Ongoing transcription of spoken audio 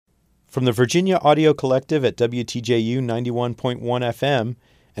From the Virginia Audio Collective at WTJU 91.1 FM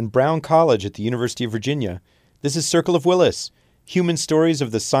and Brown College at the University of Virginia, this is Circle of Willis, human stories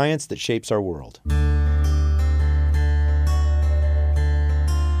of the science that shapes our world.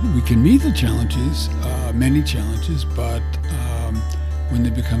 We can meet the challenges, many challenges, but when they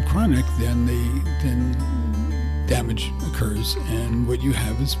become chronic, then damage occurs, and what you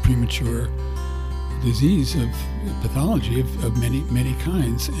have is premature disease of pathology of many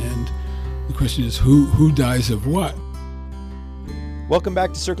kinds. And the question is, who dies of what? Welcome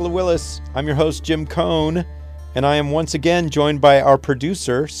back to Circle of Willis. I'm your host, Jim Cohn, and I am once again joined by our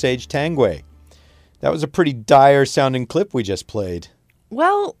producer, Sage Tangway. That was a pretty dire-sounding clip we just played.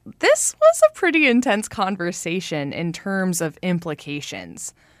 Well, this was a pretty intense conversation in terms of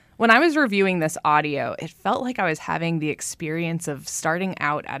implications. When I was reviewing this audio, it felt like I was having the experience of starting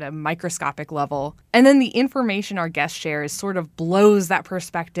out at a microscopic level, and then the information our guest shares sort of blows that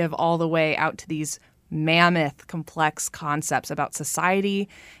perspective all the way out to these mammoth, complex concepts about society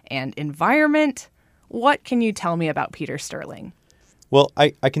and environment. What can you tell me about Peter Sterling? Well,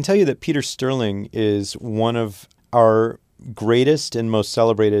 I can tell you that Peter Sterling is one of our greatest and most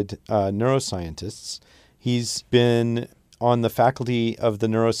celebrated neuroscientists. He's been on the faculty of the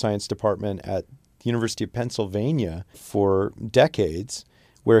neuroscience department at the University of Pennsylvania for decades,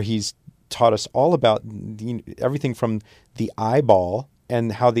 where he's taught us all about everything from the eyeball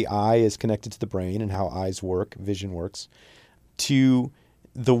and how the eye is connected to the brain and how eyes work, vision works, to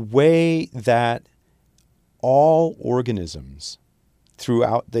the way that all organisms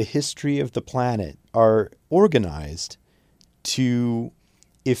throughout the history of the planet are organized to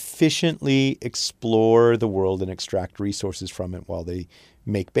efficiently explore the world and extract resources from it while they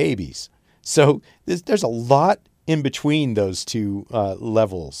make babies. So there's a lot in between those two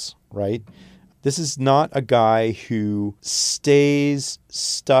levels, right? This is not a guy who stays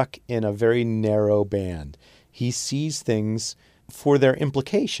stuck in a very narrow band. He sees things for their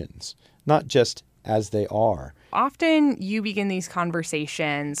implications, not just as they are. Often you begin these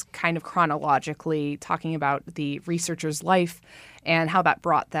conversations kind of chronologically, talking about the researcher's life and how that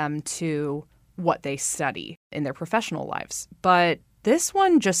brought them to what they study in their professional lives. But this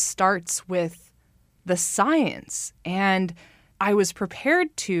one just starts with the science. And I was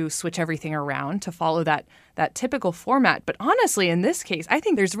prepared to switch everything around to follow that typical format. But honestly, in this case, I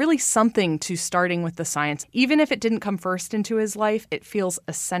think there's really something to starting with the science. Even if it didn't come first into his life, it feels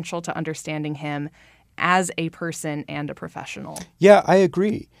essential to understanding him as a person and a professional. Yeah, I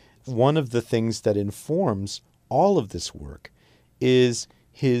agree. One of the things that informs all of this work is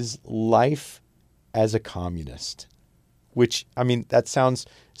his life as a communist, which, I mean, that sounds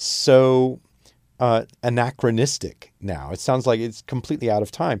so anachronistic now. It sounds like it's completely out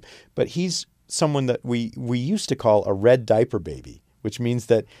of time. But he's someone that we used to call a red diaper baby, which means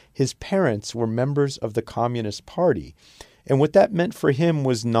that his parents were members of the Communist Party. And what that meant for him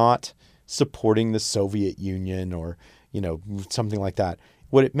was not supporting the Soviet Union or, something like that.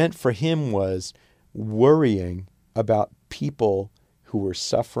 What it meant for him was worrying about people who were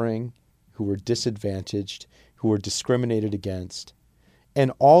suffering, who were disadvantaged, who were discriminated against.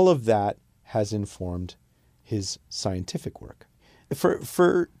 And all of that has informed his scientific work.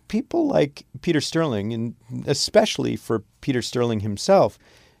 For people like Peter Sterling, and especially for Peter Sterling himself,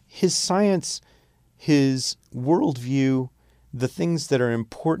 his science, his worldview, the things that are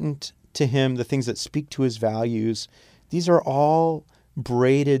important to him, the things that speak to his values, these are all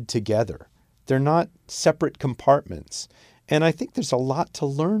braided together. They're not separate compartments. And I think there's a lot to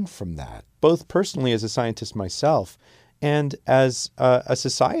learn from that, both personally as a scientist myself and as a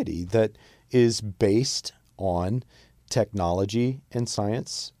society that is based on technology and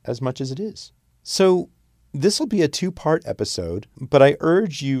science as much as it is. So this will be a two-part episode, but I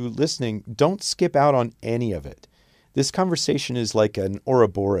urge you listening, don't skip out on any of it. This conversation is like an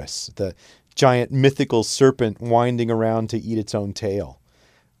Ouroboros, the giant mythical serpent winding around to eat its own tail.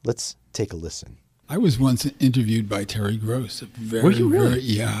 Let's take a listen. I was once interviewed by Terry Gross, Were you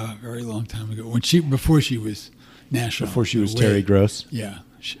really? very long time ago. Before she was national. Before she was Terry Gross? Yeah.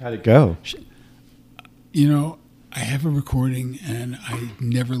 How'd it go? I have a recording, and I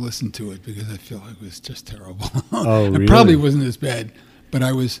never listened to it because I feel like it was just terrible. Oh, really? It probably wasn't as bad, but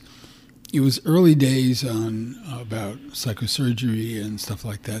it was early days about psychosurgery and stuff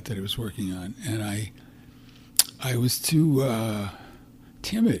like that I was working on, and I was too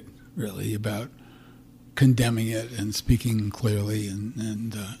timid, really, about condemning it and speaking clearly,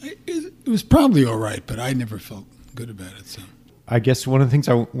 and it was probably all right, but I never felt good about it. So I guess one of the things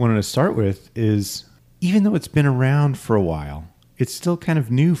I wanted to start with is, even though it's been around for a while, it's still kind of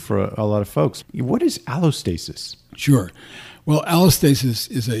new for a lot of folks. What is allostasis? Sure. Well, allostasis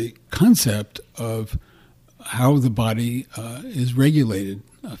is a concept of how the body is regulated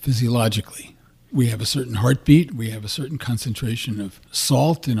physiologically. We have a certain heartbeat. We have a certain concentration of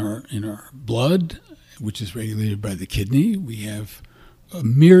salt in our blood, which is regulated by the kidney. We have a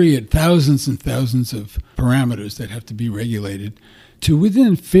myriad, thousands and thousands of parameters that have to be regulated to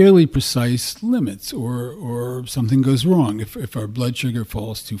within fairly precise limits, or something goes wrong. If our blood sugar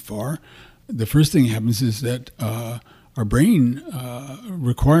falls too far, the first thing that happens is that our brain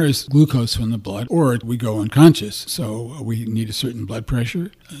requires glucose from the blood, or we go unconscious. So we need a certain blood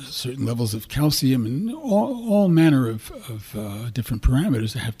pressure, certain levels of calcium, and all manner of different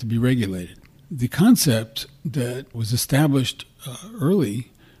parameters that have to be regulated. The concept that was established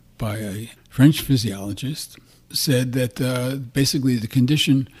early by a French physiologist said that basically the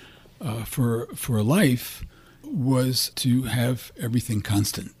condition for life was to have everything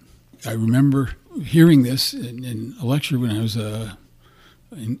constant. I remember hearing this in a lecture when I was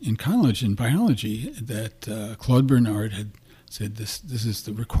in college in biology, that Claude Bernard had said this is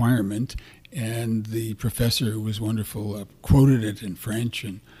the requirement, and the professor, who was wonderful, quoted it in French,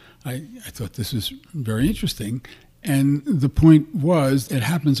 and I thought this was very interesting. And the point was, it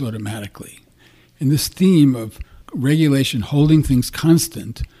happens automatically. And this theme of regulation, holding things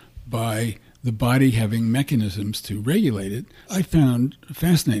constant by the body having mechanisms to regulate it, I found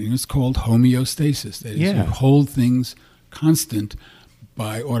fascinating. It's called homeostasis. That is, you hold things constant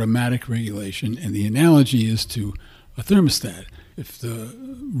by automatic regulation. And the analogy is to a thermostat. If the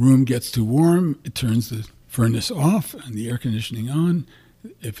room gets too warm, it turns the furnace off and the air conditioning on.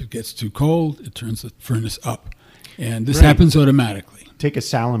 If it gets too cold, it turns the furnace up. And this happens automatically. Take a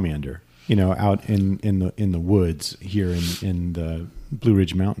salamander, out in the woods here in the Blue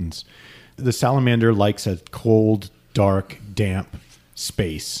Ridge Mountains. The salamander likes a cold, dark, damp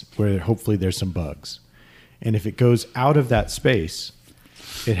space where hopefully there's some bugs. And if it goes out of that space,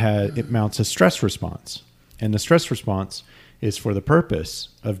 it mounts a stress response. And the stress response is for the purpose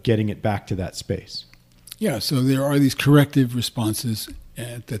of getting it back to that space. Yeah, so there are these corrective responses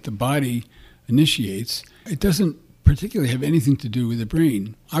that the body initiates. It doesn't particularly have anything to do with the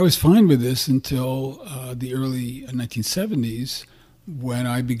brain. I was fine with this until the early 1970s, when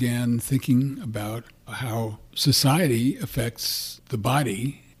I began thinking about how society affects the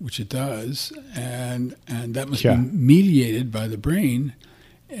body, which it does, and that must be mediated by the brain.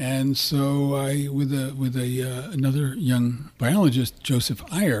 And so I, with another young biologist, Joseph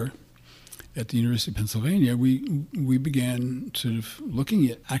Ayer, at the University of Pennsylvania, we began sort of looking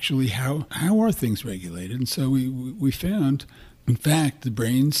at actually how are things regulated. And so we found, in fact, the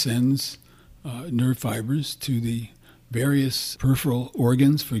brain sends nerve fibers to the various peripheral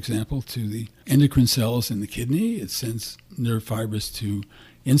organs, for example, to the endocrine cells in the kidney. It sends nerve fibers to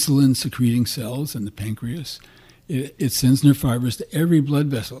insulin-secreting cells in the pancreas. It sends nerve fibers to every blood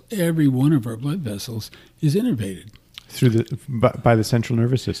vessel. Every one of our blood vessels is innervated. By the central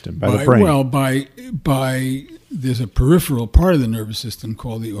nervous system, by the brain. Well, by there's a peripheral part of the nervous system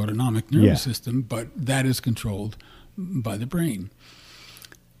called the autonomic nervous system, but that is controlled by the brain.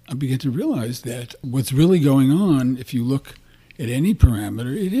 I began to realize that what's really going on, if you look at any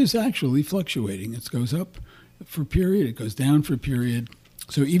parameter, it is actually fluctuating. It goes up for a period, it goes down for a period.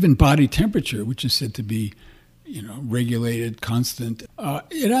 So even body temperature, which is said to be regulated, constant,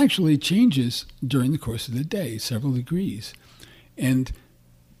 it actually changes during the course of the day, several degrees. And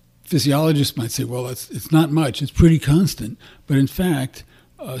physiologists might say, well, it's not much, it's pretty constant. But in fact,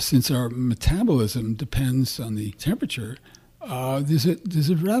 since our metabolism depends on the temperature, there's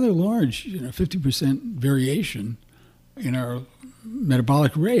a rather large, 50% variation in our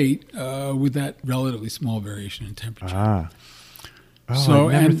metabolic rate with that relatively small variation in temperature. So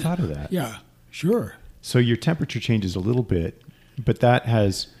I never thought of that. Yeah, sure. So your temperature changes a little bit, but that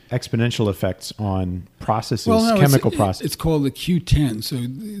has exponential effects on processes, chemical processes. It's called the Q10. So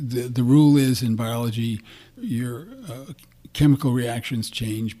the rule is in biology, your chemical reactions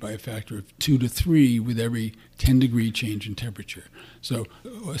change by a factor of 2 to 3 with every 10-degree change in temperature. So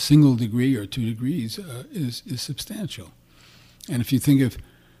a single degree or 2 degrees is substantial. And if you think of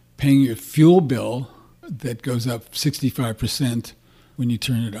paying your fuel bill that goes up 65% when you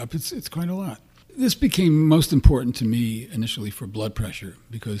turn it up, it's quite a lot. This became most important to me initially for blood pressure,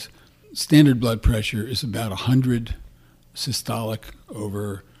 because standard blood pressure is about 100 systolic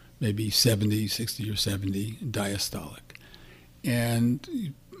over maybe 70, 60 or 70 diastolic.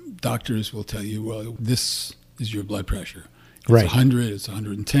 And doctors will tell you, well, this is your blood pressure. It's 100, it's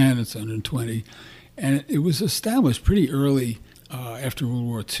 110, it's 120. And it was established pretty early after World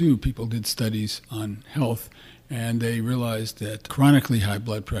War II. People did studies on health, and they realized that chronically high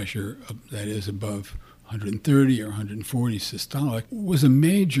blood pressure, that is above 130 or 140 systolic, was a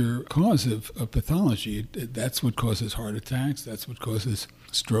major cause of pathology. That's what causes heart attacks. That's what causes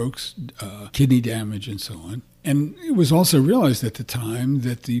strokes, kidney damage, and so on. And it was also realized at the time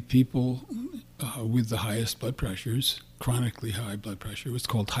that the people with the highest blood pressures, chronically high blood pressure, was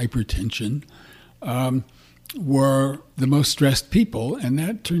called hypertension, were the most stressed people, and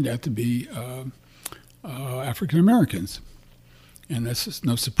that turned out to be African Americans. And that's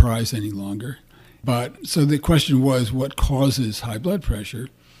no surprise any longer. But so the question was, what causes high blood pressure?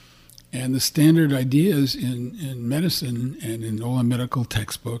 And the standard ideas in medicine and in all the medical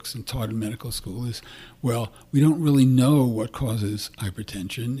textbooks and taught in medical school is, well, we don't really know what causes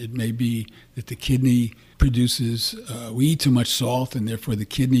hypertension. It may be that the kidney produces, we eat too much salt, and therefore the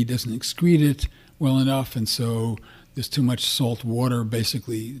kidney doesn't excrete it well enough, and so there's too much salt water,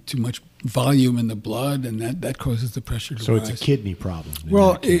 basically too much volume in the blood, and that causes the pressure to rise. So it's a kidney problem.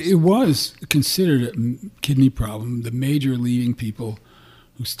 Well, it was considered a kidney problem. The major leading people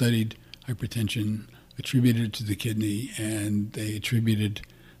who studied hypertension attributed it to the kidney, and they attributed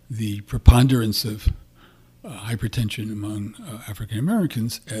the preponderance of hypertension among African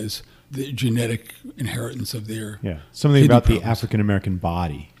Americans as the genetic inheritance of their something about problems. The African American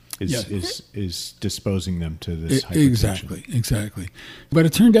body is disposing them to this hypertension. Exactly. But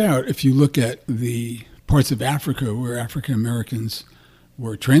it turned out, if you look at the parts of Africa where African Americans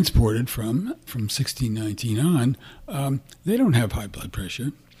were transported from 1619 on, they don't have high blood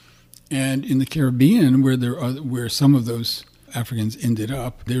pressure. And in the Caribbean, where some of those Africans ended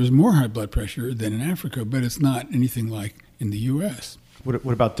up, there's more high blood pressure than in Africa, but it's not anything like in the U.S. What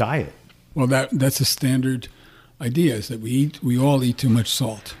about diet? Well, that's a standard idea, is that we all eat too much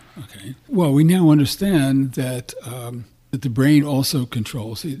salt. Okay. Well, we now understand that the brain also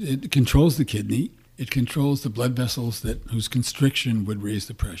controls it controls the kidney. It controls the blood vessels whose constriction would raise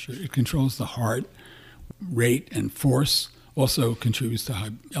the pressure. It controls the heart rate and force, also contributes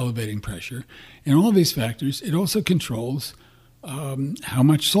to elevating pressure. And all of these factors, it also controls how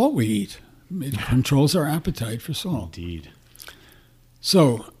much salt we eat. It controls our appetite for salt. Indeed.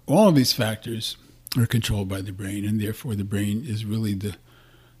 So all of these factors are controlled by the brain, and therefore the brain is really the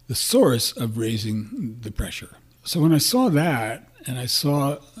source of raising the pressure. So when I saw that, and I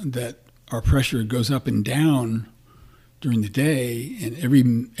saw that our pressure goes up and down during the day, and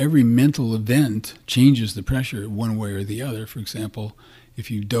every mental event changes the pressure one way or the other. For example, if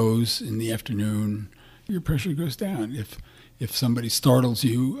you doze in the afternoon, your pressure goes down. If somebody startles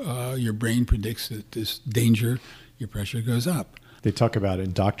you, your brain predicts that there's danger, your pressure goes up. They talk about it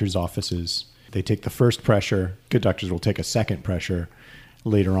in doctors' offices. They take the first pressure. Good doctors will take a second pressure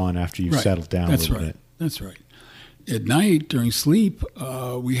later on after you've settled down a little bit. That's right. At night, during sleep,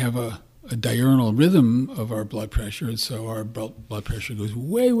 we have a diurnal rhythm of our blood pressure, and so our blood pressure goes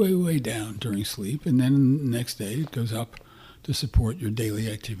way, way, way down during sleep, and then the next day it goes up to support your daily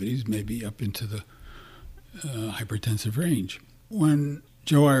activities, maybe up into the hypertensive range. When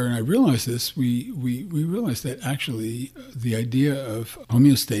Joe Iyer and I realized this, we realized that actually the idea of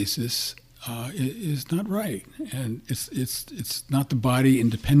homeostasis is not right, and it's not the body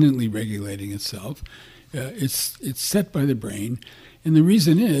independently regulating itself. It's set by the brain, and the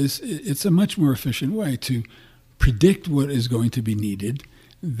reason is it's a much more efficient way to predict what is going to be needed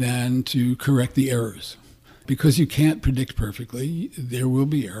than to correct the errors. Because you can't predict perfectly, there will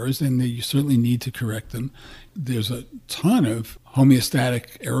be errors, and you certainly need to correct them. There's a ton of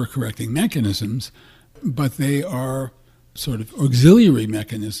homeostatic error-correcting mechanisms, but they are sort of auxiliary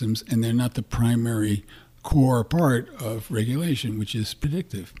mechanisms, and they're not the primary core part of regulation, which is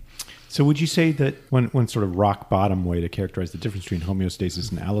predictive. So would you say that one sort of rock bottom way to characterize the difference between homeostasis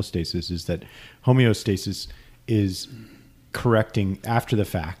and allostasis is that homeostasis is correcting after the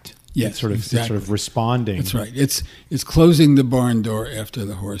fact? Yes, it's sort of, exactly. It's sort of responding. That's right. It's closing the barn door after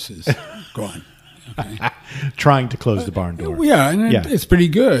the horse is gone. Okay. Trying to close the barn door. Yeah, and it's pretty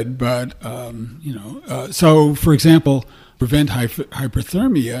good. But so for example, prevent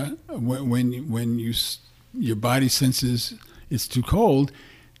hyperthermia when your body senses it's too cold.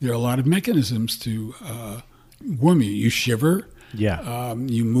 There are a lot of mechanisms to warm you. You shiver. Yeah.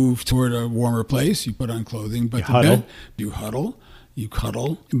 You move toward a warmer place. You put on clothing. But you huddle. You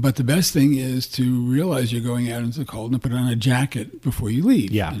cuddle. But the best thing is to realize you're going out into the cold and put on a jacket before you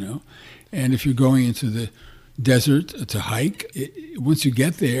leave. Yeah. And if you're going into the desert to hike, once you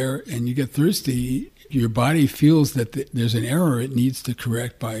get there and you get thirsty, your body feels that there's an error it needs to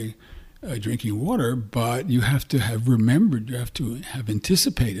correct by drinking water, but you have to have remembered, you have to have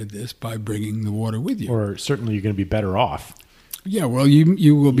anticipated this by bringing the water with you. Or certainly you're going to be better off Yeah, well,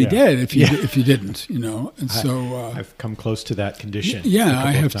 you will be Yeah. dead if you Yeah. if you didn't, and so I've come close to that condition. yeah, a couple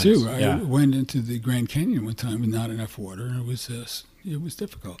I of have times. too. Yeah. I went into the Grand Canyon one time with not enough water, and it was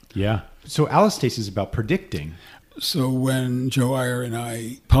difficult. Yeah. So allostasis is about predicting. So when Joe Iyer and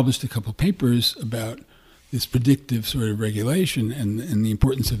I published a couple papers about this predictive sort of regulation and the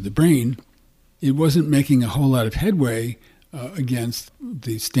importance of the brain, it wasn't making a whole lot of headway against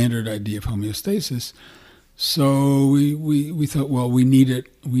the standard idea of homeostasis. So we thought, well, we need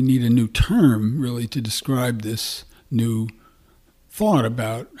a new term really to describe this new thought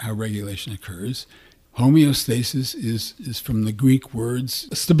about how regulation occurs. Homeostasis is from the Greek words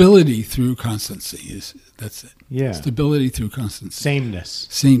stability through constancy. That's it. Yeah. Stability through constancy.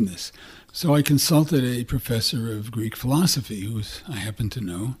 Sameness. So I consulted a professor of Greek philosophy, who I happen to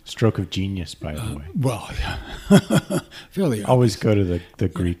know. Stroke of genius, by the way. Well, fairly Always go to the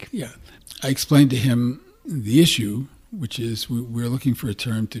Greek. Yeah. I explained to him the issue, which is we're looking for a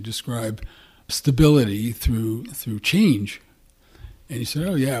term to describe stability through change. And he said,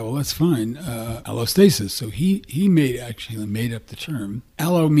 oh, yeah, well, that's fine. Allostasis. So he actually made up the term.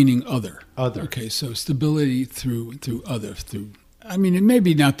 Allo meaning other. Other. Okay, so stability through other. I mean, it may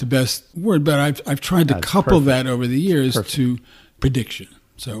be not the best word, but I've tried to couple that over the years to prediction.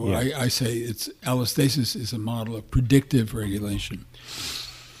 So yeah. I say allostasis is a model of predictive regulation.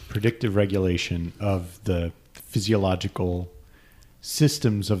 Predictive regulation of the physiological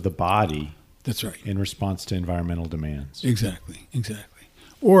systems of the body. That's right. In response to environmental demands. Exactly.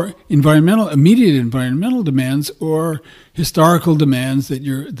 Or immediate environmental demands, or historical demands that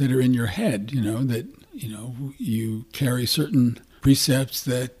are in your head. You carry certain precepts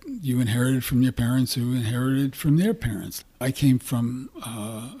that you inherited from your parents, who inherited from their parents. I came from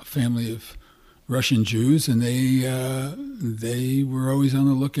a family of Russian Jews, and they were always on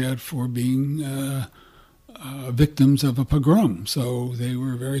the lookout for being victims of a pogrom. So they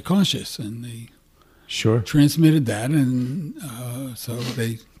were very cautious, and they transmitted that, and so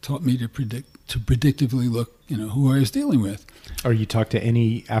they taught me to predictively look, who I was dealing with. Or you talk to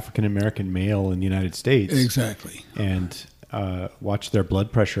any African American male in the United States, exactly, and watch their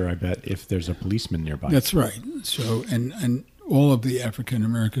blood pressure. I bet if there's a policeman nearby. That's right. So and all of the African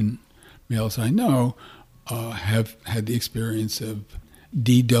American males I know have had the experience of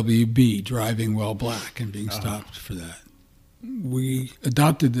DWB, driving while black, and being stopped for that. We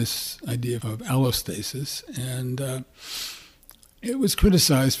adopted this idea of allostasis, and it was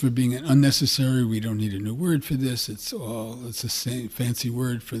criticized for being unnecessary. We don't need a new word for this. It's the same fancy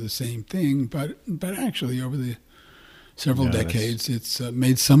word for the same thing. But actually, over the several decades, it's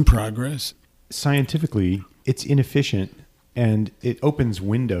made some progress. Scientifically, it's inefficient, and it opens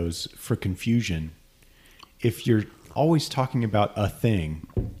windows for confusion. If you're always talking about a thing,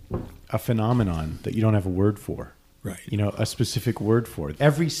 a phenomenon that you don't have a word for. Right. A specific word for it.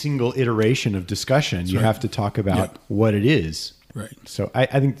 Every single iteration of discussion, you have to talk about what it is. Right. So I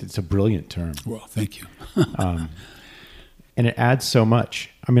think it's a brilliant term. Well, thank you. And it adds so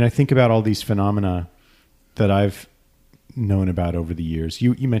much. I mean, I think about all these phenomena that I've known about over the years.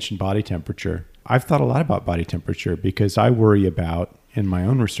 You mentioned body temperature. I've thought a lot about body temperature because I worry about, in my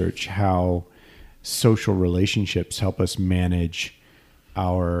own research, how social relationships help us manage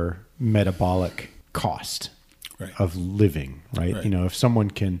our metabolic cost of living, right? If someone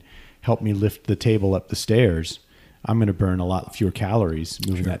can help me lift the table up the stairs, I'm going to burn a lot fewer calories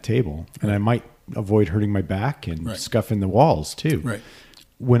moving that table. And I might avoid hurting my back and scuffing the walls too. Right.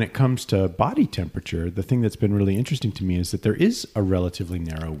 When it comes to body temperature, the thing that's been really interesting to me is that there is a relatively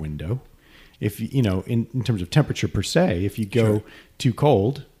narrow window. If in terms of temperature per se, if you go too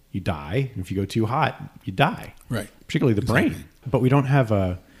cold, you die. If you go too hot, you die. Right. Particularly the brain. But we don't have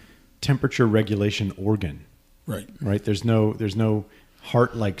a temperature regulation organ. Right. There's no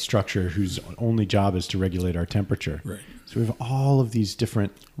heart-like structure whose only job is to regulate our temperature. Right. So we have all of these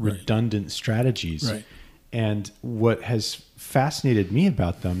different redundant strategies. Right. And what has fascinated me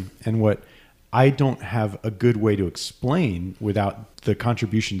about them, and what I don't have a good way to explain without the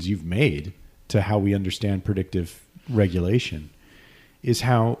contributions you've made to how we understand predictive regulation, is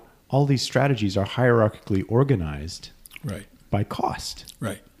how all these strategies are hierarchically organized by cost.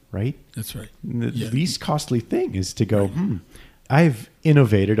 Right? That's right. The least costly thing is to go, I've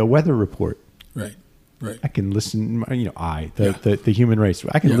innovated a weather report. Right. I can listen, the human race,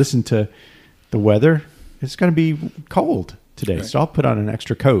 I can listen to the weather. It's going to be cold today, so I'll put on an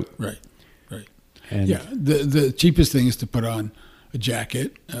extra coat. Right. And the cheapest thing is to put on a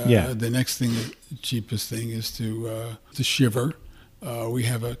jacket. The next thing, the cheapest thing is to shiver. We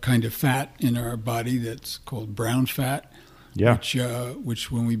have a kind of fat in our body that's called brown fat,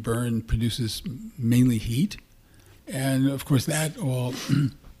 which when we burn produces mainly heat. And of course, that all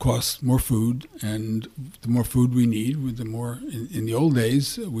costs more food, and the more food we need, the more, in the old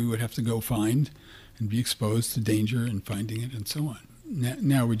days, we would have to go find and be exposed to danger in finding it and so on.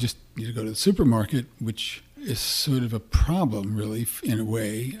 Now we just need to go to the supermarket, which is sort of a problem, really, in a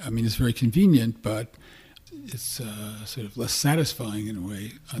way. I mean, it's very convenient, but it's sort of less satisfying in a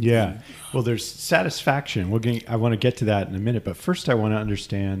way. Yeah. Well, there's satisfaction. I want to get to that in a minute, but first I want to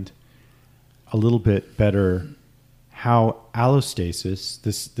understand a little bit better how allostasis,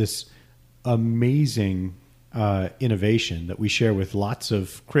 this amazing innovation that we share with lots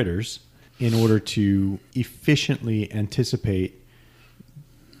of critters in order to efficiently anticipate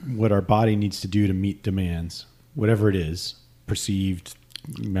what our body needs to do to meet demands, whatever it is, perceived,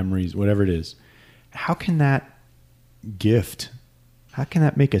 memories, whatever it is. How can that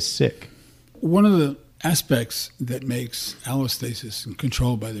make us sick? One of the aspects that makes allostasis and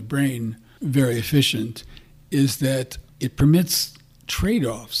control by the brain very efficient is that it permits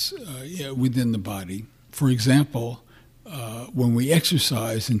trade-offs within the body. For example, when we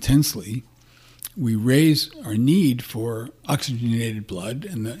exercise intensely, we raise our need for oxygenated blood,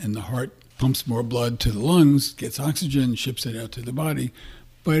 and the heart pumps more blood to the lungs, gets oxygen, ships it out to the body,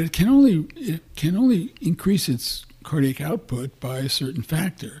 but it can only increase its cardiac output by a certain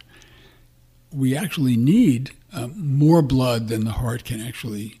factor. We actually need more blood than the heart can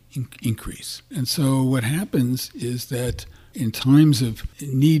actually increase. And so what happens is that in times of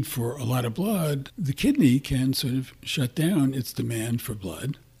need for a lot of blood, the kidney can sort of shut down its demand for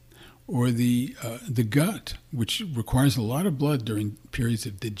blood, or the gut, which requires a lot of blood during periods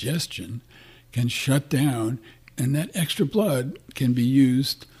of digestion, can shut down, and that extra blood can be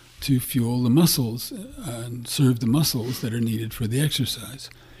used to fuel the muscles and serve the muscles that are needed for the exercise.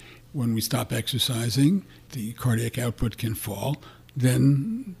 When we stop exercising, the cardiac output can fall.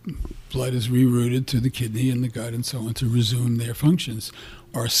 Then blood is rerouted to the kidney and the gut and so on to resume their functions.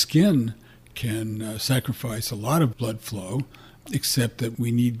 Our skin can sacrifice a lot of blood flow, except that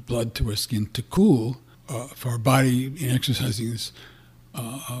we need blood to our skin to cool. If our body in exercising is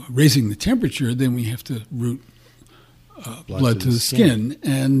raising the temperature, then we have to route blood to the skin.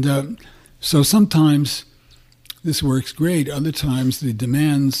 And so sometimes this works great. Other times the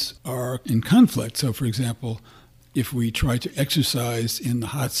demands are in conflict. So, for example, if we try to exercise in the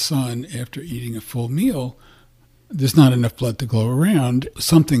hot sun after eating a full meal, there's not enough blood to go around.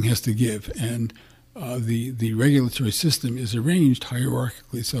 Something has to give. And the regulatory system is arranged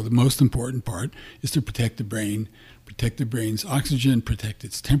hierarchically. So the most important part is to protect the brain, protect the brain's oxygen, protect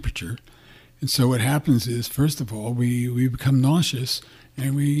its temperature. And so what happens is, first of all, we become nauseous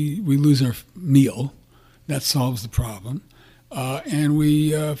and we lose our meal. That solves the problem. And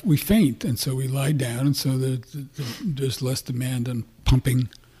we faint, and so we lie down, and so there's less demand on pumping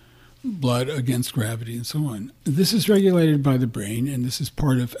blood against gravity and so on. This is regulated by the brain, and this is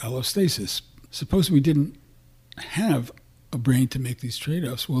part of allostasis. Suppose we didn't have a brain to make these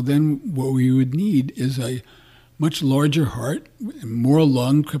trade-offs. Well, then what we would need is a much larger heart, more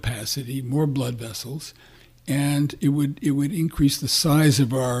lung capacity, more blood vessels, and it would increase the size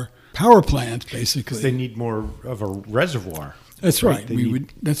of our power plant, basically. 'Cause they need more of a reservoir. That's right.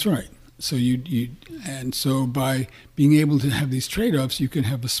 That's right. So and so by being able to have these trade-offs, you can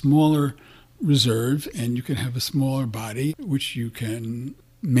have a smaller reserve, and you can have a smaller body, which you can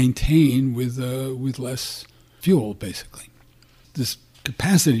maintain with less fuel, basically. This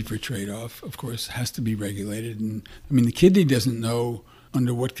capacity for trade-off, of course, has to be regulated. And I mean, the kidney doesn't know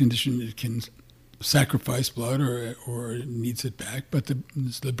under what condition it can sacrifice blood or needs it back, but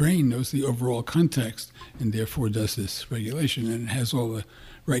the brain knows the overall context and therefore does this regulation, and it has all the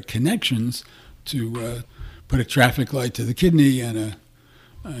right connections to put a traffic light to the kidney and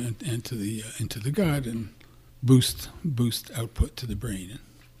to the gut and boost output to the brain.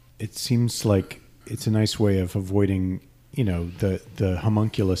 It seems like it's a nice way of avoiding, the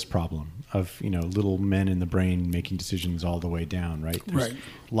homunculus problem of, little men in the brain making decisions all the way down, right? There's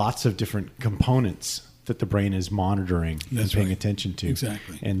lots of different components that the brain is monitoring and paying attention to.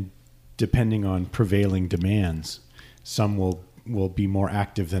 Exactly. And depending on prevailing demands, some will be more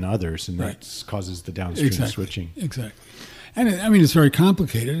active than others, and that causes the downstream switching. Exactly. And it's very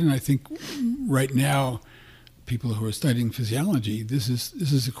complicated, and I think right now people who are studying physiology, this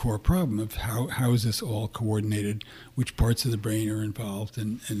is a core problem of how is this all coordinated, which parts of the brain are involved,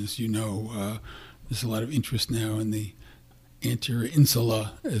 and as you know, there's a lot of interest now in the anterior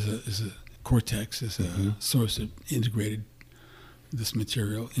insula as a cortex, as a source of integrated this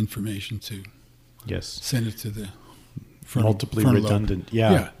material information to send it to the multiply redundant.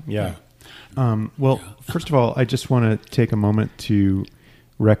 Yeah. First of all, I just want to take a moment to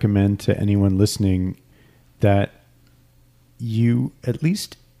recommend to anyone listening that you at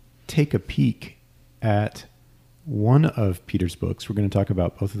least take a peek at one of Peter's books. We're going to talk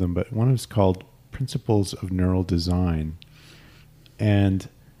about both of them, but one is called Principles of Neural Design. And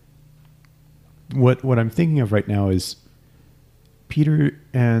what I'm thinking of right now is Peter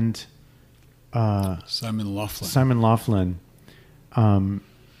and Simon Laughlin,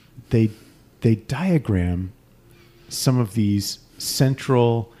 they diagram some of these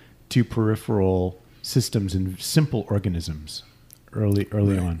central to peripheral systems in simple organisms early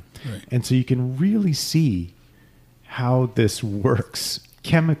on. Right. And so you can really see how this works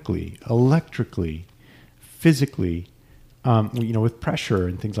chemically, electrically, physically, with pressure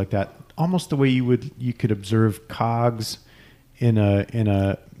and things like that. Almost the way you could observe cogs in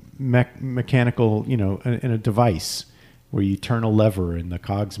a mechanical, in a device where you turn a lever and the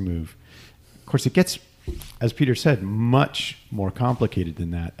cogs move. Of course, it gets, as Peter said, much more complicated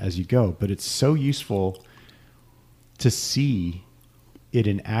than that as you go, but it's so useful to see it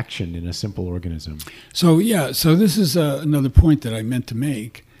in action in a simple organism. So this is another point that I meant to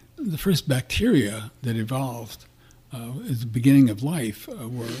make. The first bacteria that evolved at the beginning of life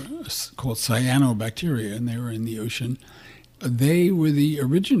were called cyanobacteria, and they were in the ocean. They were the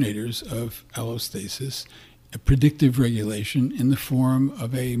originators of allostasis, a predictive regulation in the form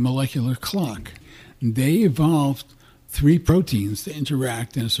of a molecular clock. They evolved 3 proteins to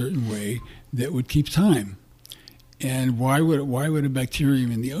interact in a certain way that would keep time. And why would a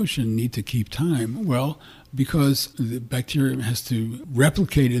bacterium in the ocean need to keep time? Well, because the bacterium has to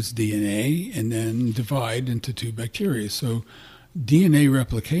replicate its DNA and then divide into 2 bacteria. So DNA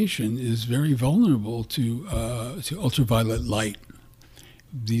replication is very vulnerable to ultraviolet light.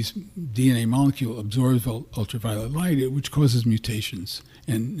 These DNA molecule absorbs ultraviolet light, which causes mutations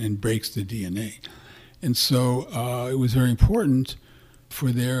and breaks the DNA. And so it was very important for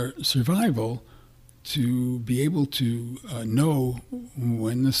their survival to be able to know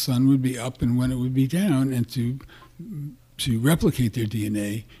when the sun would be up and when it would be down, and to replicate their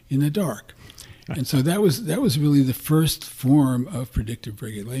DNA in the dark. And so that was really the first form of predictive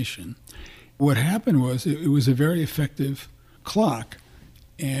regulation. What happened was it was a very effective clock.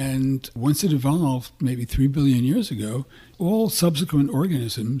 And once it evolved, maybe 3 billion years ago, all subsequent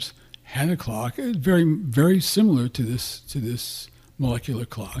organisms had a clock, very, very similar to this molecular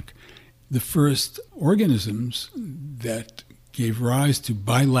clock. The first organisms that gave rise to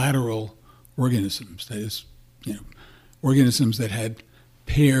bilateral organisms, that is, organisms that had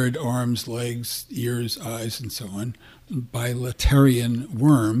paired arms, legs, ears, eyes, and so on. Bilaterian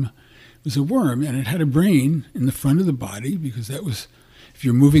worm was a worm, and it had a brain in the front of the body, because that was, if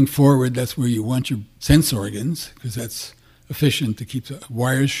you're moving forward, that's where you want your sense organs, because that's efficient to keep the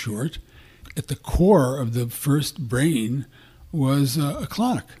wires short. At the core of the first brain was a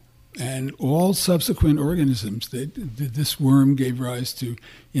clock. And all subsequent organisms, this worm gave rise to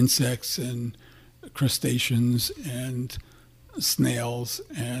insects and crustaceans and snails,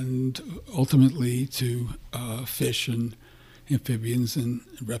 and ultimately to fish and amphibians and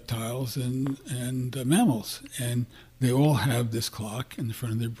reptiles and mammals. And they all have this clock in the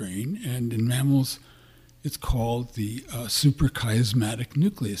front of their brain. And in mammals, it's called the suprachiasmatic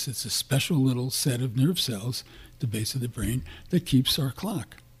nucleus. It's a special little set of nerve cells at the base of the brain that keeps our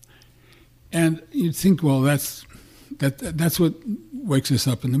clock. And you'd think, well, that's what wakes us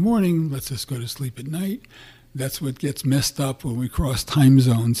up in the morning, lets us go to sleep at night. That's what gets messed up when we cross time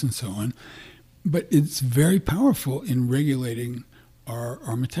zones and so on. But it's very powerful in regulating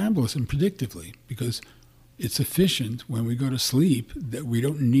our metabolism predictively, because it's efficient when we go to sleep that we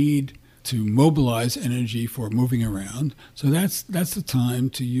don't need to mobilize energy for moving around. So that's the time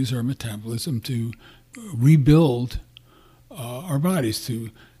to use our metabolism to rebuild our bodies,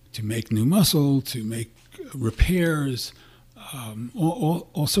 to make new muscle, to make repairs,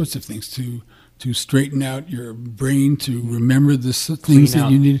 all sorts of things, to straighten out your brain, to remember the things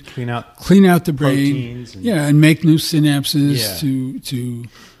that you need. Clean out the brain. And make new synapses to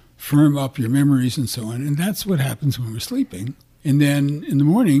firm up your memories and so on. And that's what happens when we're sleeping. And then in the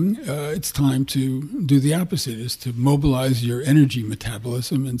morning, it's time to do the opposite, is to mobilize your energy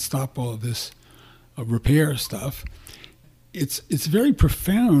metabolism and stop all of this repair stuff. It's a very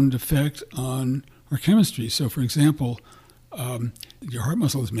profound effect on our chemistry. So, for example, your heart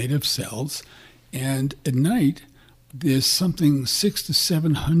muscle is made of cells, and at night there's something 600 to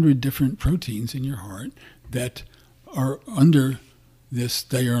 700 different proteins in your heart that are under this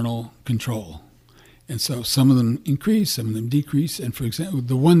diurnal control. And so some of them increase, some of them decrease. And for example,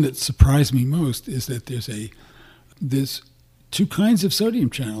 the one that surprised me most is that there's 2 kinds of sodium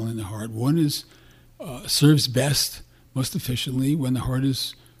channel in the heart. One is serves best, most efficiently, when the heart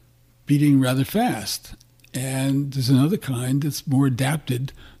is beating rather fast. And there's another kind that's more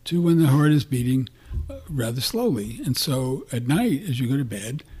adapted to when the heart is beating rather slowly. And so at night, as you go to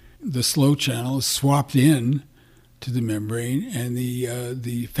bed, the slow channel is swapped in to the membrane, and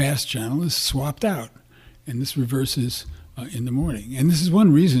the fast channel is swapped out. And this reverses in the morning. And this is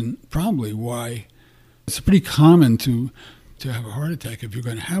one reason probably why it's pretty common to have a heart attack if you're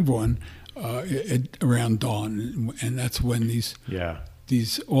going to have one around dawn, and that's when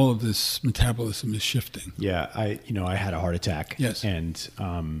all of this metabolism is shifting. Yeah, I had a heart attack. Yes. And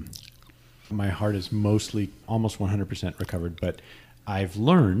my heart is almost 100% recovered, but I've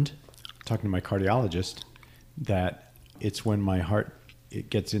learned, talking to my cardiologist, that it's when my heart it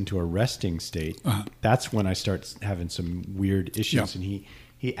gets into a resting state. That's when I start having some weird issues. Yeah. And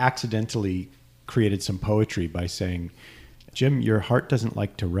he accidentally created some poetry by saying, Jim, your heart doesn't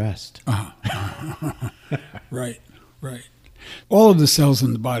like to rest. Right. All of the cells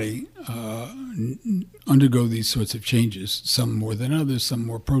in the body undergo these sorts of changes, some more than others, some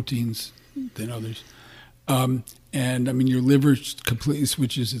more proteins than others. And I mean, your liver completely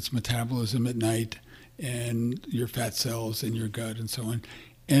switches its metabolism at night, and your fat cells and your gut and so on.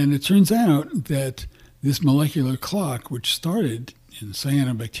 And it turns out that this molecular clock, which started in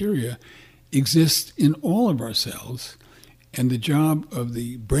cyanobacteria, exists in all of our cells. And the job of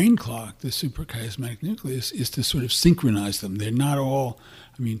the brain clock, the suprachiasmatic nucleus, is to sort of synchronize them. They're not all,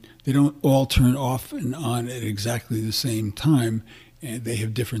 they don't all turn off and on at exactly the same time, and they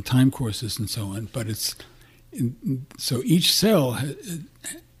have different time courses and so on. But so each cell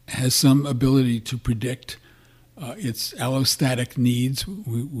has some ability to predict its allostatic needs.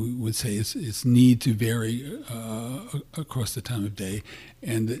 We would say its need to vary across the time of day,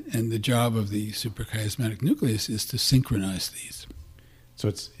 and the job of the suprachiasmatic nucleus is to synchronize these. So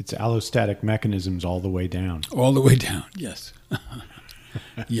it's allostatic mechanisms all the way down. All the way down, yes.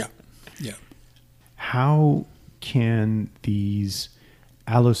 Yeah. How can these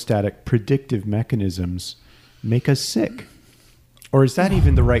allostatic predictive mechanisms make us sick? Or is that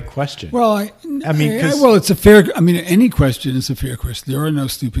even the right question? Well, it's a fair. Any question is a fair question. There are no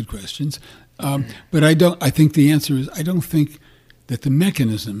stupid questions, but I think the answer is I don't think that the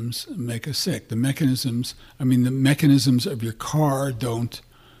mechanisms make us sick. The mechanisms of your car don't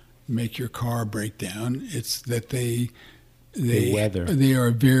make your car break down. It's that they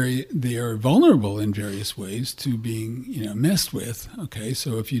are vulnerable in various ways to being messed with. Okay,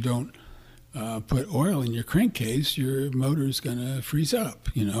 so if you don't put oil in your crankcase, your motor's going to freeze up.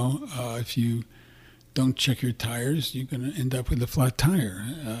 If you don't check your tires, you're going to end up with a flat tire,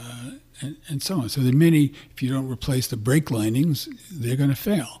 and so on. So there are many. If you don't replace the brake linings, they're going to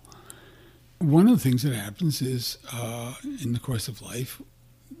fail. One of the things that happens is, in the course of life,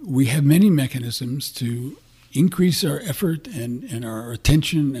 we have many mechanisms to increase our effort and our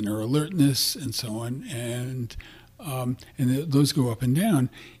attention and our alertness and so on, and those go up and down.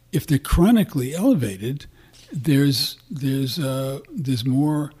 If they're chronically elevated, there's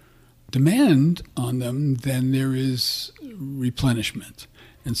more demand on them than there is replenishment.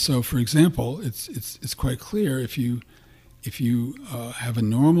 And so, for example, it's quite clear if you have a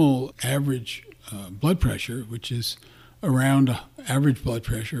normal average blood pressure, which is around average blood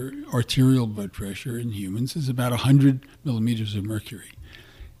pressure, arterial blood pressure in humans is about 100 millimeters of mercury.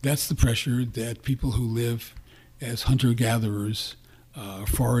 That's the pressure that people who live as hunter-gatherers,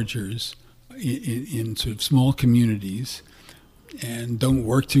 foragers in sort of small communities and don't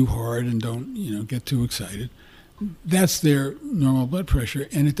work too hard and don't get too excited. That's their normal blood pressure,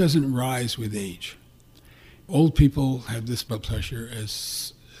 and it doesn't rise with age. Old people have this blood pressure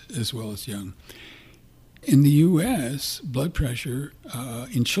as well as young. In the U.S., blood pressure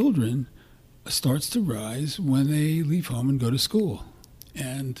in children starts to rise when they leave home and go to school,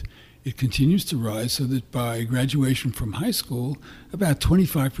 and it continues to rise so that by graduation from high school, about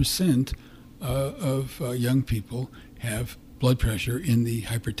 25% of young people have blood pressure in the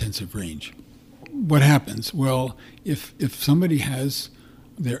hypertensive range. What happens? Well, if somebody has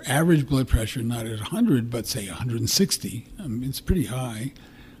their average blood pressure not at 100, but say 160, it's pretty high,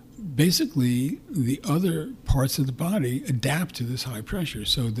 basically the other parts of the body adapt to this high pressure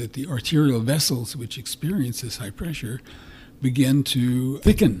so that the arterial vessels which experience this high pressure begin to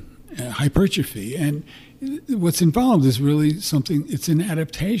thicken, hypertrophy. And what's involved is really it's an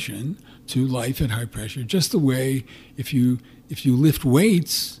adaptation to life at high pressure, just the way if you lift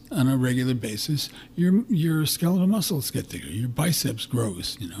weights on a regular basis, your skeletal muscles get bigger, your biceps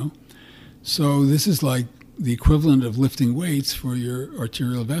grows, So this is like the equivalent of lifting weights for your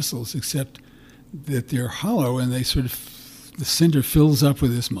arterial vessels, except that they're hollow and they the center fills up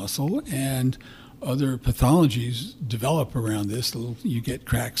with this muscle, and other pathologies develop around this. You get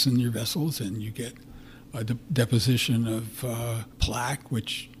cracks in your vessels, and you get deposition of plaque,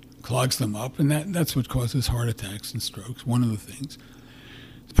 which clogs them up, and that's what causes heart attacks and strokes, one of the things.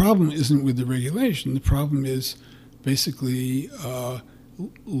 The problem isn't with the regulation. The problem is basically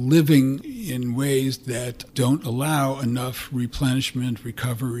living in ways that don't allow enough replenishment,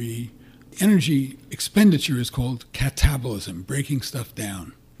 recovery. Energy expenditure is called catabolism, breaking stuff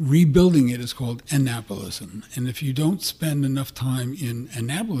down. Rebuilding it is called anabolism. And if you don't spend enough time in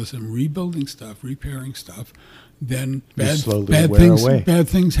anabolism, rebuilding stuff, repairing stuff, then bad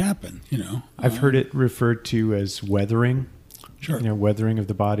things happen. I've heard it referred to as weathering. Sure. Weathering of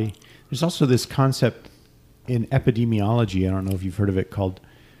the body. There's also this concept in epidemiology, I don't know if you've heard of it, called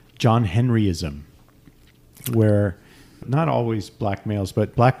John Henryism, where not always black males,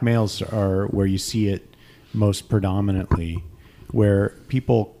 but black males are where you see it most predominantly, where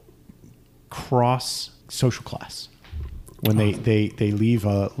people cross social class. When they leave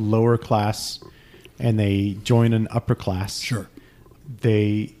a lower class and they join an upper class, sure,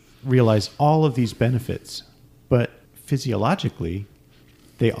 they realize all of these benefits, but physiologically,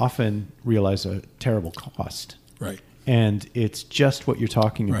 they often realize a terrible cost. Right. And it's just what you're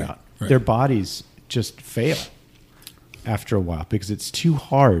talking about. Right. Their bodies just fail after a while because it's too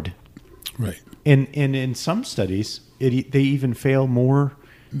hard. Right. And in some studies, they even fail more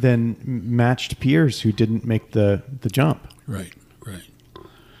than matched peers who didn't make the jump. Right.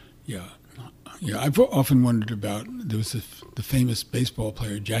 Yeah. I've often wondered about, there was the famous baseball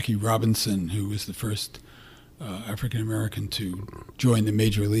player, Jackie Robinson, who was the first African-American to join the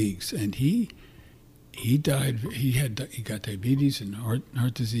major leagues. And he died, he got diabetes and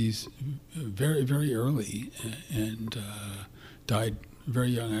heart disease very, very early and died very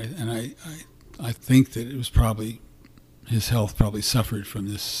young. I think that it was probably, his health probably suffered from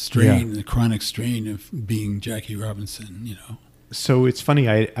this strain, the chronic strain of being Jackie Robinson, So it's funny,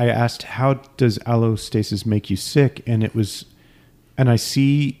 I asked, how does allostasis make you sick? And I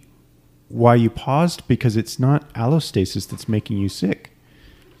see why you paused, because it's not allostasis that's making you sick.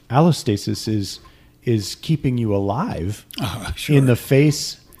 Allostasis is keeping you alive sure. in the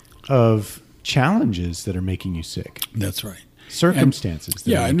face of challenges that are making you sick. That's right. Circumstances.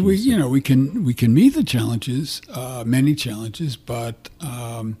 And we can meet the challenges, many challenges, but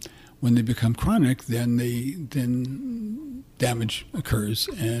when they become chronic, then damage occurs,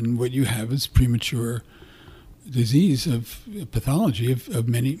 and what you have is premature disease of pathology of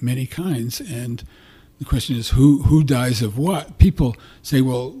many kinds. And the question is, who dies of what? People say,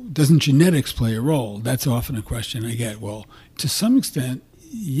 well, doesn't genetics play a role? That's often a question I get. Well, to some extent,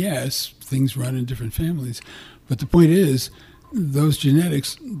 yes, things run in different families, but the point is, those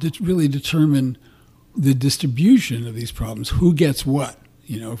genetics really determine the distribution of these problems. Who gets what?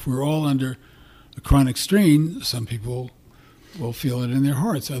 If we're all under a chronic strain, some people will feel it in their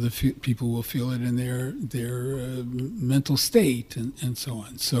hearts. Other people will feel it in their mental state, and so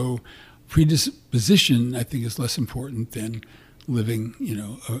on. So predisposition, I think, is less important than living,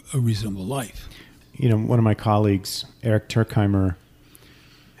 a reasonable life. One of my colleagues, Eric Turkheimer,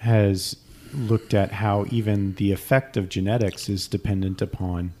 has looked at how even the effect of genetics is dependent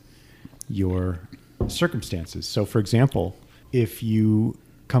upon your circumstances. So, for example, if you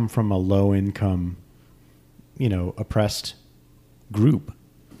come from a low-income, oppressed group,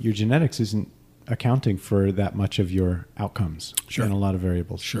 your genetics isn't accounting for that much of your outcomes. Sure. And a lot of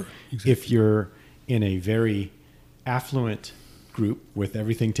variables. Sure. Exactly. If you're in a very affluent group with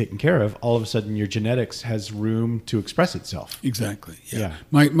everything taken care of, all of a sudden your genetics has room to express itself. Exactly. Yeah.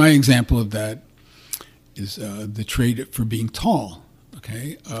 My example of that is the trait for being tall.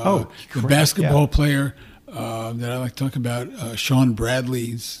 Okay. The basketball player that I like to talk about, Sean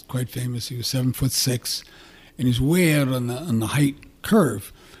Bradley, is quite famous. He was 7'6", and he's way out on the height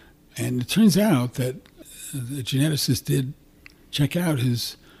curve. And it turns out that the geneticist did check out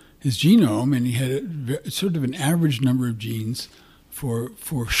his genome, and he had sort of an average number of genes for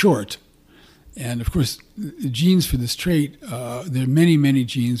short. And of course, the genes for this trait, there are many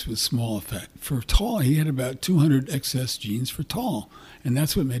genes with small effect. For tall, he had about 200 excess genes for tall, and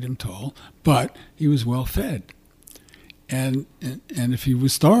that's what made him tall. But he was well fed, and if he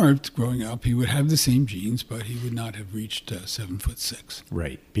was starved growing up, he would have the same genes, but he would not have reached 7'6".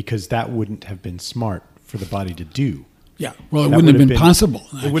 Right, because that wouldn't have been smart for the body to do. Yeah, well, it wouldn't have been possible.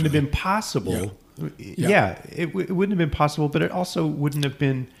 Actually. It wouldn't have been possible. Yeah, it wouldn't have been possible, but it also wouldn't have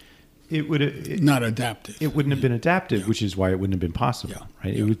been. It would not adaptive. It wouldn't have been adaptive, which is why it wouldn't have been possible.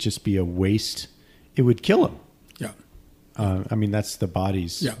 Right? Yeah. It would just be a waste. It would kill him. Yeah. I mean, that's the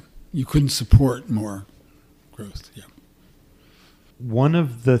body's. Yeah. You couldn't support more growth. Yeah. One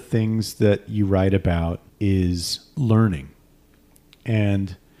of the things that you write about is learning,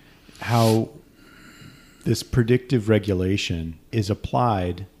 and how this predictive regulation is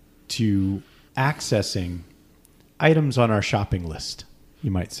applied to accessing items on our shopping list,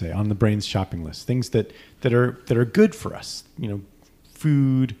 you might say, on the brain's shopping list, things that are good for us,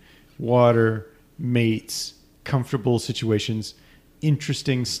 food, water, mates, comfortable situations,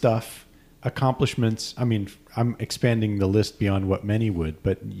 interesting stuff, accomplishments. I mean, I'm expanding the list beyond what many would,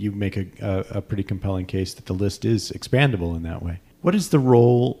 but you make a pretty compelling case that the list is expandable in that way. What is the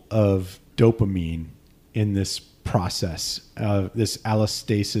role of dopamine in this process, this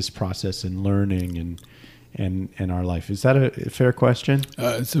allostasis process in learning and our life? Is that a fair question?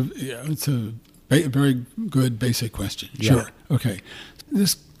 It's a very good basic question. Yeah. Sure. Okay.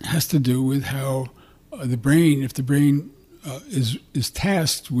 This has to do with how the brain, if the brain is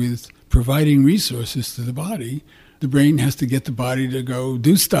tasked with providing resources to the body, the brain has to get the body to go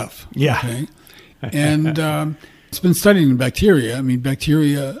do stuff. Yeah. Okay. And it's been studied in bacteria. I mean,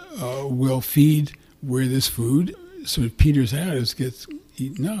 bacteria will feed where there's food, sort of peters out as it gets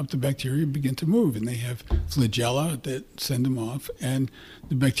eaten up. The bacteria begin to move, and they have flagella that send them off. And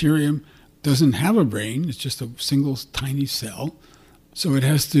the bacterium doesn't have a brain. It's just a single tiny cell. So it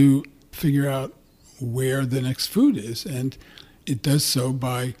has to figure out where the next food is. And it does so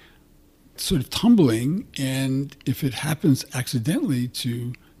by sort of tumbling. And if it happens accidentally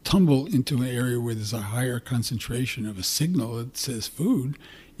to tumble into an area where there's a higher concentration of a signal that says food,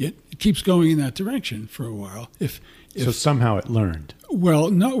 it keeps going in that direction for a while. So somehow it learned.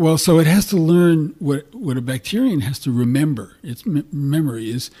 So it has to learn what a bacterium has to remember. Its memory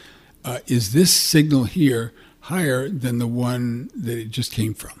is this signal here higher than the one that it just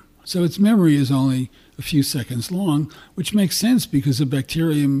came from? So its memory is only a few seconds long, which makes sense because a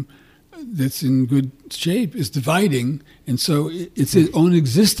bacterium that's in good shape is dividing, and so its own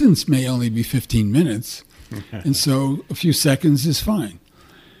existence may only be 15 minutes, and so a few seconds is fine.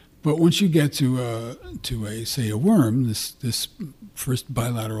 But once you get to a worm, this first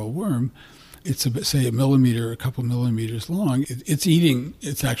bilateral worm, it's a millimeter, a couple millimeters long.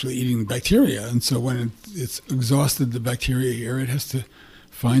 It's actually eating bacteria, and so when it's exhausted the bacteria here, it has to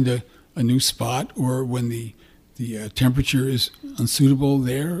find a new spot, or when the temperature is unsuitable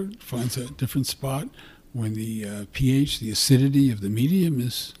there, it finds a different spot. When the pH, the acidity of the medium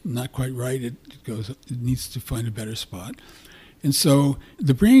is not quite right, it needs to find a better spot. And so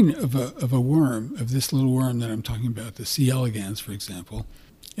the brain of a worm, of this little worm that I'm talking about, the C. elegans, for example,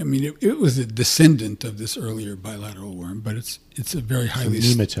 I mean, it was a descendant of this earlier bilateral worm, but it's a very highly...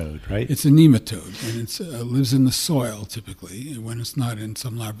 It's a nematode, right? It's a nematode, and it lives in the soil, typically, when it's not in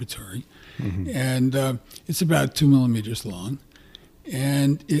some laboratory. Mm-hmm. And it's about 2 millimeters long,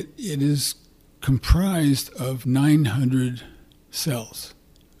 and it is comprised of 900 cells,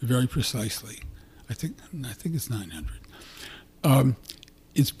 very precisely. I think it's 900.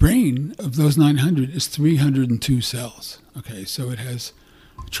 Its brain, of those 900, is 302 cells. Okay, so it has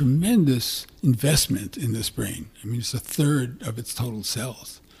tremendous investment in this brain. I mean, it's a third of its total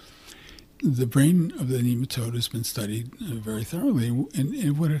cells. The brain of the nematode has been studied very thoroughly,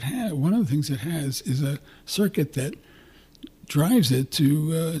 and what it has, one of the things it has is a circuit that drives it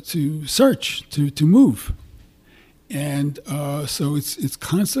to search, to move. And so it's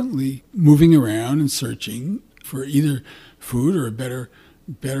constantly moving around and searching for either food or a better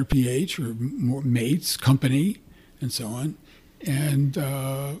pH or more mates, company, and so on. And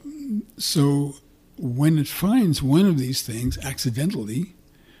so when it finds one of these things accidentally,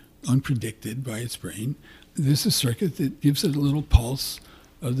 unpredicted by its brain, there's a circuit that gives it a little pulse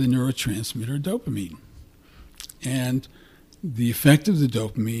of the neurotransmitter dopamine. And the effect of the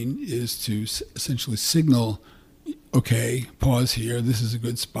dopamine is to essentially signal, okay, pause here, this is a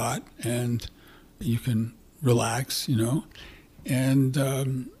good spot, and you can relax, And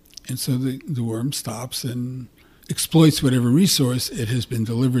so the worm stops and exploits whatever resource it has been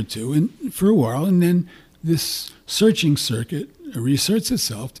delivered to and for a while, and then this searching circuit reasserts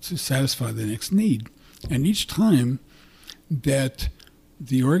itself to satisfy the next need. And each time that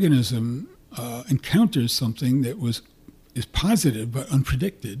the organism encounters something that is positive but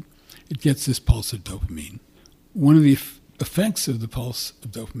unpredicted, it gets this pulse of dopamine. One of the effects of the pulse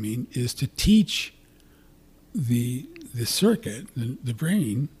of dopamine is to teach the circuit, the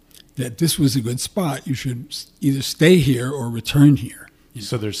brain, that this was a good spot. You should either stay here or return here.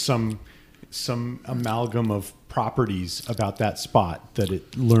 So there's some amalgam of properties about that spot that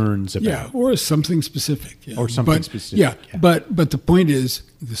it learns about. Yeah, or something specific. Yeah. Or something specific. Yeah, but the point is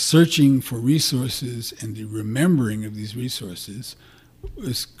the searching for resources and the remembering of these resources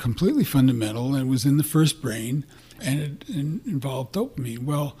was completely fundamental and was in the first brain, and it involved dopamine.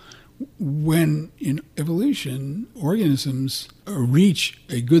 Well, when in evolution organisms reach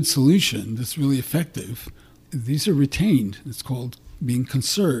a good solution that's really effective, these are retained. It's called being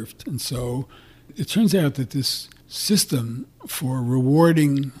conserved. And so it turns out that this system for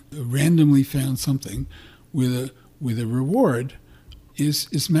rewarding randomly found something with a reward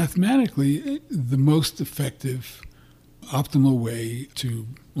is mathematically the most effective, optimal way to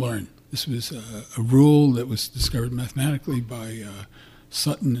learn. This was a rule that was discovered mathematically by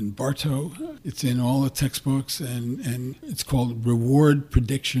Sutton and Bartow. It's in all the textbooks, and it's called reward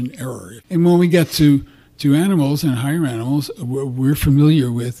prediction error. And when we get to animals and higher animals, we're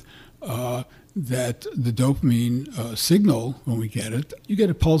familiar with that the dopamine signal, when we get it, you get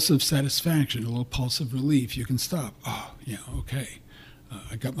a pulse of satisfaction, a little pulse of relief. You can stop. Oh, yeah, okay.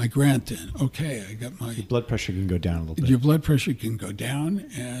 I got my grant in. Okay, I got my... Your blood pressure can go down a little bit. Your blood pressure can go down,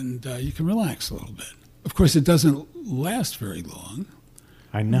 and you can relax a little bit. Of course, it doesn't last very long.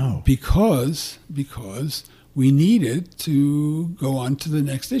 I know. Because we need it to go on to the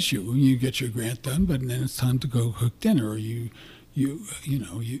next issue. You get your grant done, but then it's time to go cook dinner, or you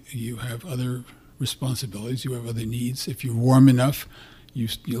have other responsibilities, you have other needs. If you're warm enough,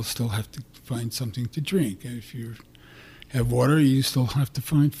 you'll still have to find something to drink. If you have water, you still have to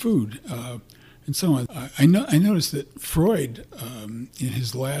find food, and so on. I noticed that Freud, in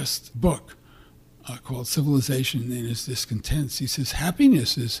his last book called Civilization and Its Discontents, he says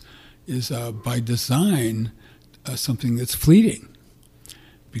happiness is by design something that's fleeting,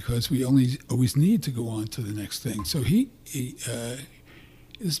 because we always need to go on to the next thing. So he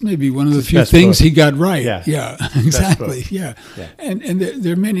this may be one of the few things he got right. Yeah, exactly. Yeah. And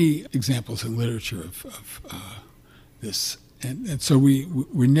there are many examples in literature of this, and so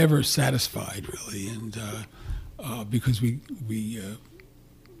we're never satisfied really, and because we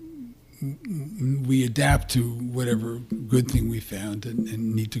adapt to whatever good thing we found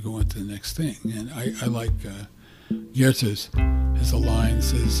and need to go on to the next thing. And I like Goethe's has a line that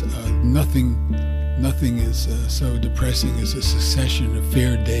says, nothing is so depressing as a succession of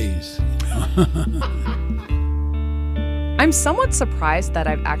fair days. You know? I'm somewhat surprised that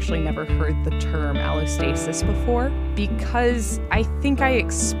I've actually never heard the term allostasis before, because I think I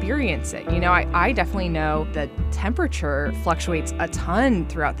experience it. You know, I definitely know that temperature fluctuates a ton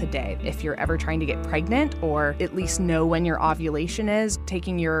throughout the day. If you're ever trying to get pregnant, or at least know when your ovulation is,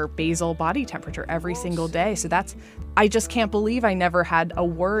 taking your basal body temperature every single day. So I just can't believe I never had a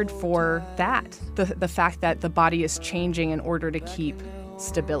word for that. The fact that the body is changing in order to keep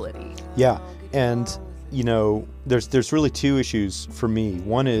stability. Yeah, and you know, there's really two issues for me.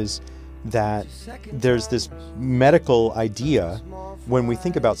 One is that there's this medical idea when we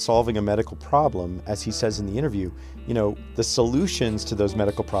think about solving a medical problem, as he says in the interview, you know, the solutions to those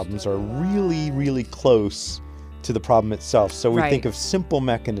medical problems are really, really close to the problem itself. So we think of simple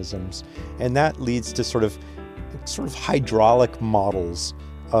mechanisms, and that leads to sort of hydraulic models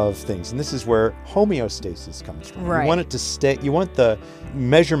of things. And this is where homeostasis comes from. You want it to stay, you want the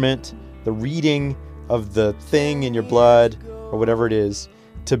measurement, the reading of the thing in your blood or whatever it is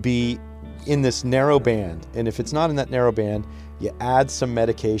to be in this narrow band. And if it's not in that narrow band, you add some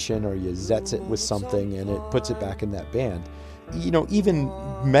medication or you zets it with something and it puts it back in that band. You know, even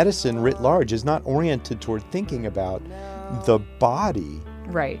medicine writ large is not oriented toward thinking about the body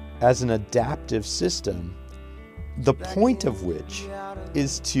as an adaptive system, the point of which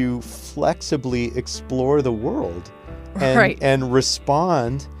is to flexibly explore the world and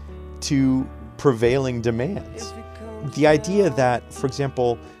respond to prevailing demands. The idea that, for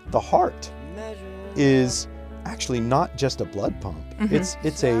example, the heart is actually not just a blood pump. Mm-hmm.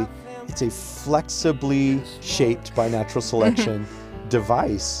 It's a flexibly shaped by natural selection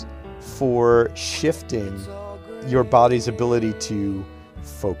device for shifting your body's ability to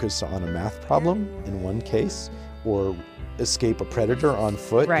focus on a math problem in one case, or escape a predator on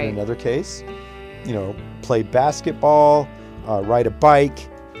foot in another case. You know, play basketball, ride a bike,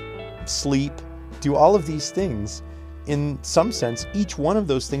 sleep, do all of these things. In some sense, each one of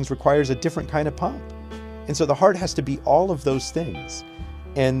those things requires a different kind of pump. And so the heart has to be all of those things.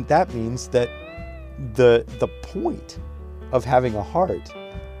 And that means that the point of having a heart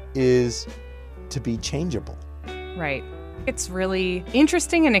is to be changeable. Right. It's really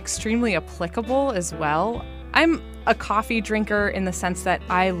interesting and extremely applicable as well. I'm a coffee drinker in the sense that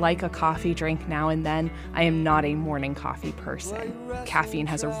I like a coffee drink now and then. I am not a morning coffee person. Caffeine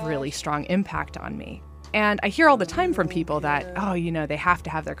has a really strong impact on me. And I hear all the time from people that, they have to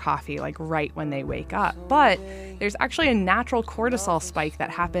have their coffee like right when they wake up. But there's actually a natural cortisol spike that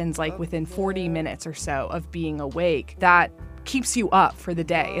happens like within 40 minutes or so of being awake that keeps you up for the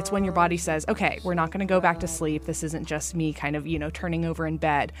day. It's when your body says, okay, we're not going to go back to sleep. This isn't just me kind of, turning over in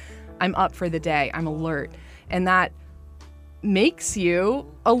bed. I'm up for the day, I'm alert. And that makes you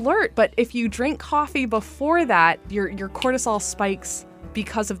alert. But if you drink coffee before that, your cortisol spikes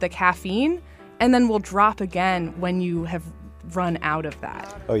because of the caffeine, and then will drop again when you have run out of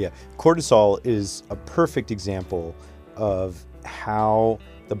that. Oh, yeah. Cortisol is a perfect example of how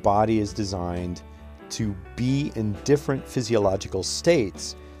the body is designed to be in different physiological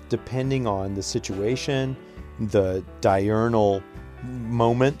states depending on the situation, the diurnal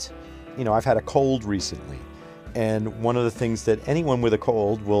moment. You know, I've had a cold recently, and one of the things that anyone with a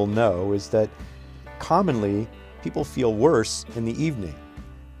cold will know is that commonly people feel worse in the evening,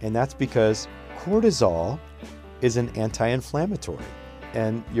 and that's because cortisol is an anti-inflammatory,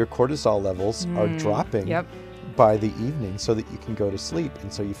 and your cortisol levels are dropping by the evening so that you can go to sleep,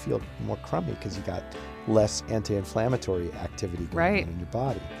 and so you feel more crummy because you got less anti-inflammatory activity going on in your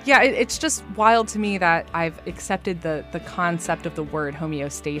body. Yeah, it's just wild to me that I've accepted the concept of the word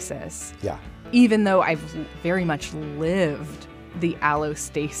homeostasis. Yeah. Even though I've very much lived the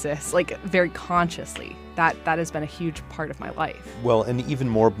allostasis, like very consciously. That has been a huge part of my life. Well, and even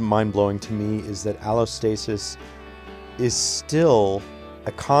more mind-blowing to me is that allostasis is still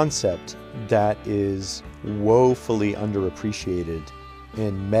a concept that is woefully underappreciated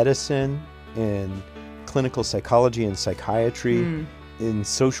in medicine, in clinical psychology and psychiatry, in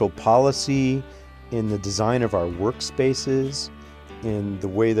social policy, in the design of our workspaces, in the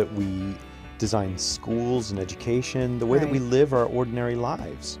way that we design schools and education, the way that we live our ordinary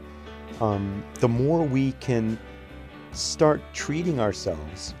lives. The more we can start treating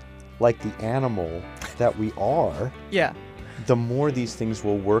ourselves like the animal that we are, the more these things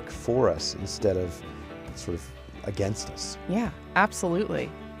will work for us instead of sort of against us. Yeah,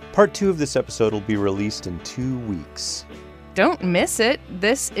 absolutely. Part 2 of this episode will be released in 2 weeks. Don't miss it.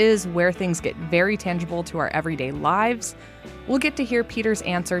 This is where things get very tangible to our everyday lives. We'll get to hear Peter's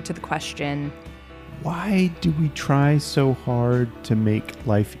answer to the question, why do we try so hard to make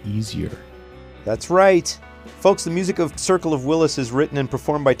life easier? That's right. Folks, the music of Circle of Willis is written and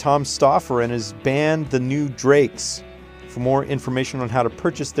performed by Tom Stauffer and his band, The New Drakes. For more information on how to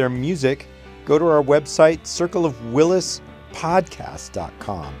purchase their music, go to our website,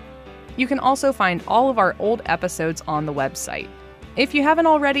 circleofwillispodcast.com. You can also find all of our old episodes on the website. If you haven't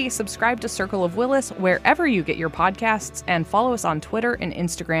already, subscribe to Circle of Willis wherever you get your podcasts and follow us on Twitter and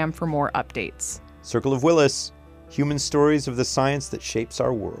Instagram for more updates. Circle of Willis, human stories of the science that shapes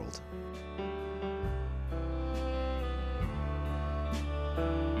our world.